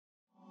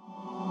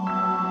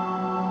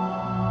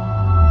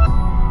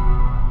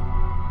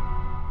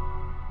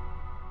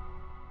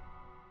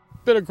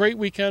been a great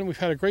weekend. We've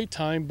had a great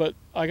time, but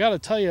I got to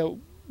tell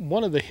you,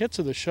 one of the hits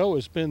of the show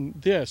has been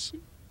this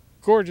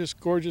gorgeous,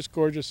 gorgeous,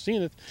 gorgeous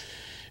Zenith.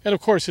 And of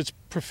course, it's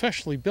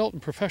professionally built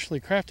and professionally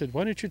crafted.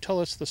 Why don't you tell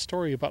us the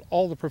story about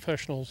all the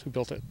professionals who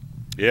built it?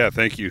 Yeah,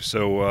 thank you.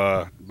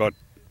 So about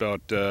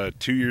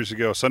 2 years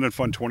ago,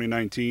 SnF21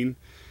 2019,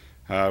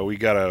 we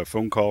got a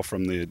phone call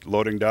from the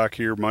loading dock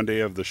here Monday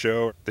of the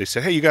show. They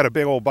said, hey, you got a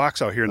big old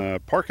box out here in the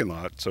parking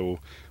lot. So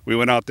we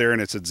went out there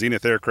and it said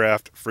Zenith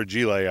Aircraft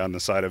Fragile on the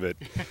side of it.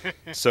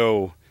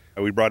 So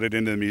we brought it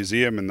into the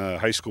museum and the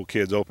high school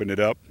kids opened it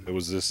up. It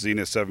was this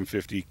Zenith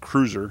 750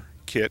 cruiser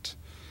kit.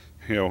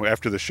 You know,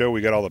 after the show,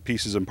 we got all the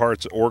pieces and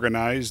parts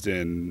organized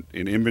and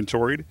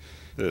inventoried.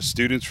 The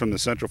students from the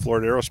Central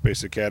Florida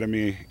Aerospace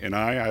Academy and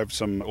I have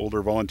some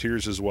older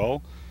volunteers as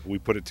well. We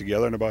put it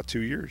together in about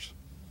 2 years.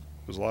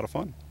 It was a lot of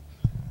fun.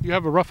 You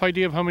have a rough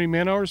idea of how many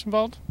man hours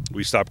involved?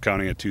 We stopped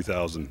counting at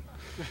 2,000.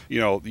 You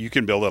know, you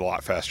can build it a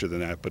lot faster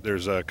than that, but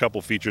there's a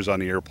couple features on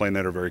the airplane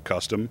that are very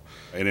custom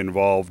and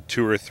involve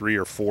 2 or 3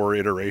 or 4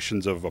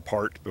 iterations of a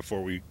part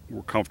before we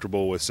were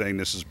comfortable with saying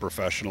this is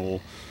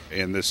professional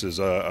and this is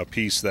a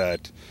piece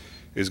that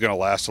is going to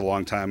last a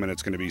long time and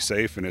it's going to be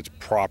safe and it's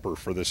proper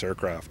for this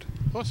aircraft.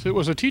 Plus, it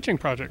was a teaching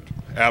project.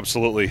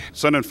 Absolutely.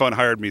 SnF21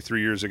 hired me 3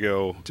 years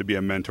ago to be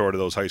a mentor to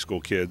those high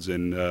school kids,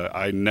 and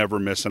I never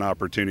miss an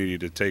opportunity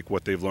to take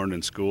what they've learned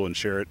in school and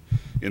share it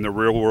in the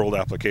real world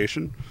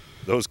application.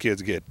 Those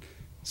kids get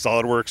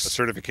SolidWorks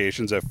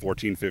certifications at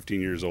 14,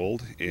 15 years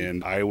old,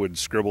 and I would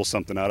scribble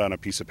something out on a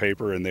piece of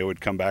paper and they would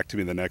come back to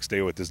me the next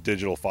day with this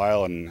digital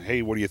file and,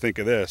 hey, what do you think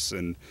of this?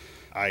 And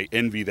I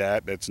envy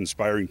that. That's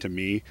inspiring to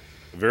me.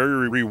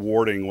 Very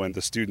rewarding when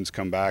the students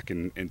come back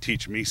and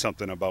teach me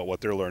something about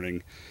what they're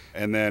learning.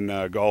 And then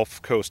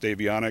Gulf Coast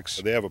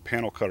Avionics, they have a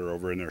panel cutter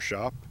over in their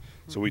shop.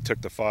 So we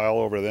took the file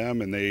over to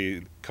them and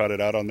they cut it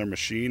out on their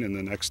machine, and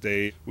the next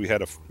day we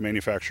had a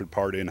manufactured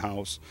part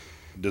in-house,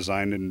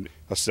 designed and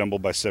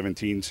assembled by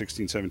 16,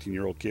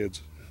 17-year-old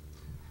kids.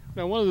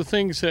 Now, one of the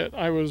things that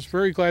I was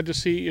very glad to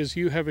see is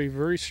you have a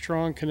very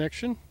strong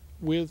connection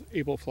with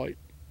Able Flight.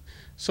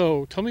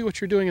 So tell me what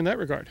you're doing in that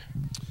regard.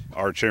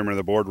 Our chairman of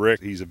the board,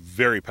 Rick, he's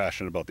very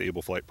passionate about the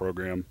Able Flight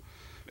program.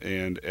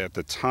 And at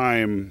the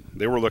time,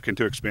 they were looking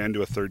to expand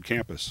to a 3rd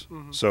campus.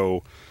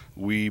 So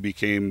we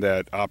became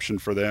that option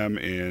for them.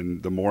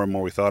 And the more and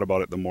more we thought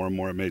about it, the more and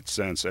more it made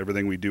sense.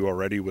 Everything we do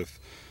already with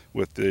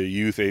the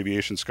youth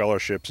aviation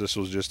scholarships, this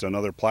was just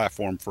another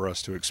platform for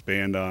us to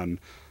expand on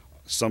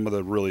some of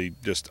the really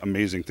just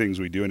amazing things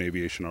we do in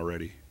aviation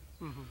already.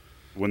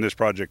 When this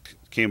project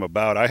came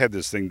about, I had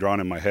this thing drawn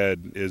in my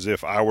head as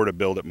if I were to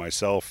build it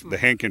myself. The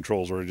hand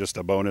controls were just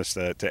a bonus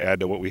to add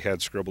to what we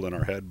had scribbled in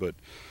our head, but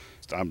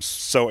I'm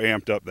so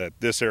amped up that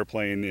this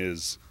airplane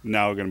is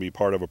now going to be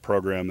part of a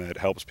program that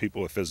helps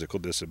people with physical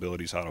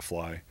disabilities how to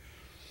fly.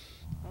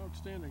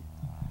 Outstanding.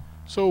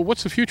 So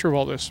what's the future of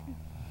all this?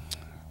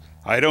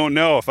 I don't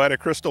know. If I had a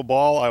crystal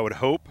ball, I would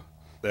hope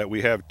that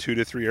we have 2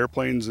 to 3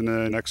 airplanes in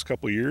the next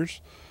couple of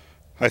years.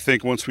 I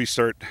think once we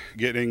start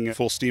getting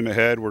full steam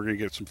ahead, we're going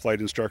to get some flight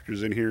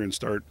instructors in here and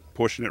start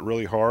pushing it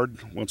really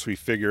hard. Once we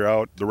figure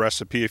out the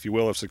recipe, if you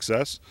will, of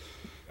success,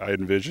 I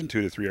envision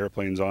 2 to 3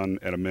 airplanes on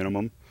at a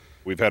minimum.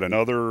 We've had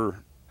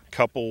another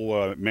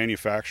couple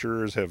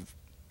manufacturers have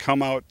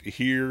come out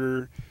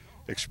here,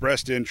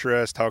 expressed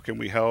interest. How can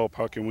we help?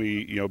 How can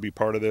we, be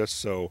part of this?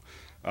 So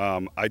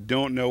I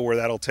don't know where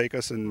that'll take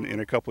us in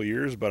a couple of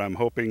years, but I'm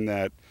hoping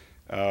that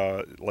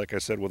like I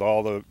said, with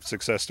all the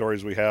success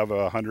stories we have,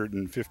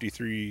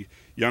 153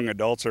 young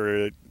adults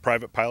are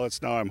private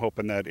pilots now. I'm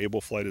hoping that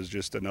Able Flight is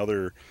just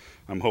another.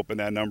 I'm hoping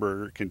that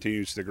number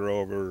continues to grow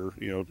over.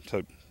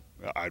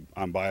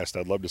 I'm biased.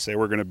 I'd love to say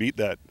we're going to beat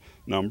that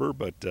number,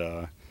 but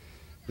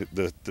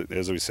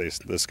as we say,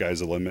 the sky's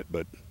the limit.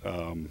 But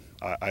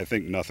I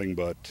think nothing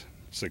but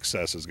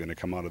success is going to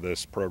come out of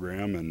this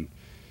program, and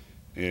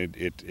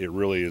it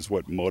really is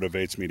what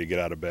motivates me to get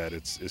out of bed.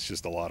 It's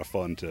just a lot of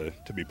fun to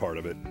be part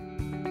of it.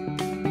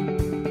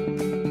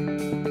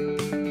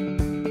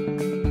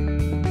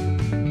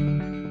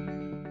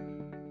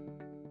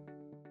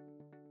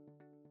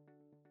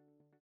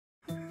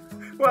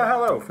 Well,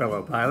 hello,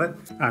 fellow pilot.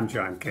 I'm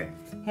John King.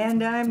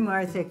 And I'm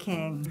Martha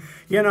King.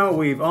 You know,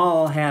 we've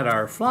all had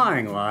our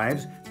flying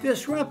lives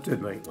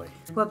disrupted lately.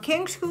 Well,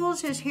 King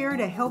Schools is here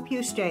to help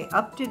you stay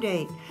up to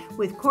date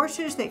with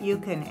courses that you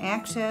can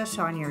access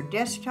on your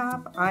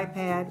desktop,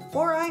 iPad,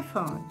 or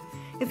iPhone.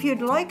 If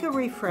you'd like a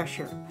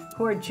refresher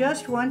or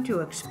just want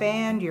to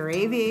expand your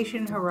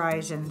aviation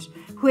horizons,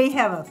 we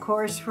have a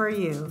course for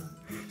you.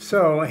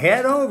 So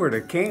head over to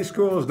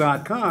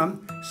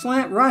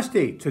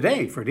kingschools.com/Rusty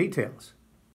today for details.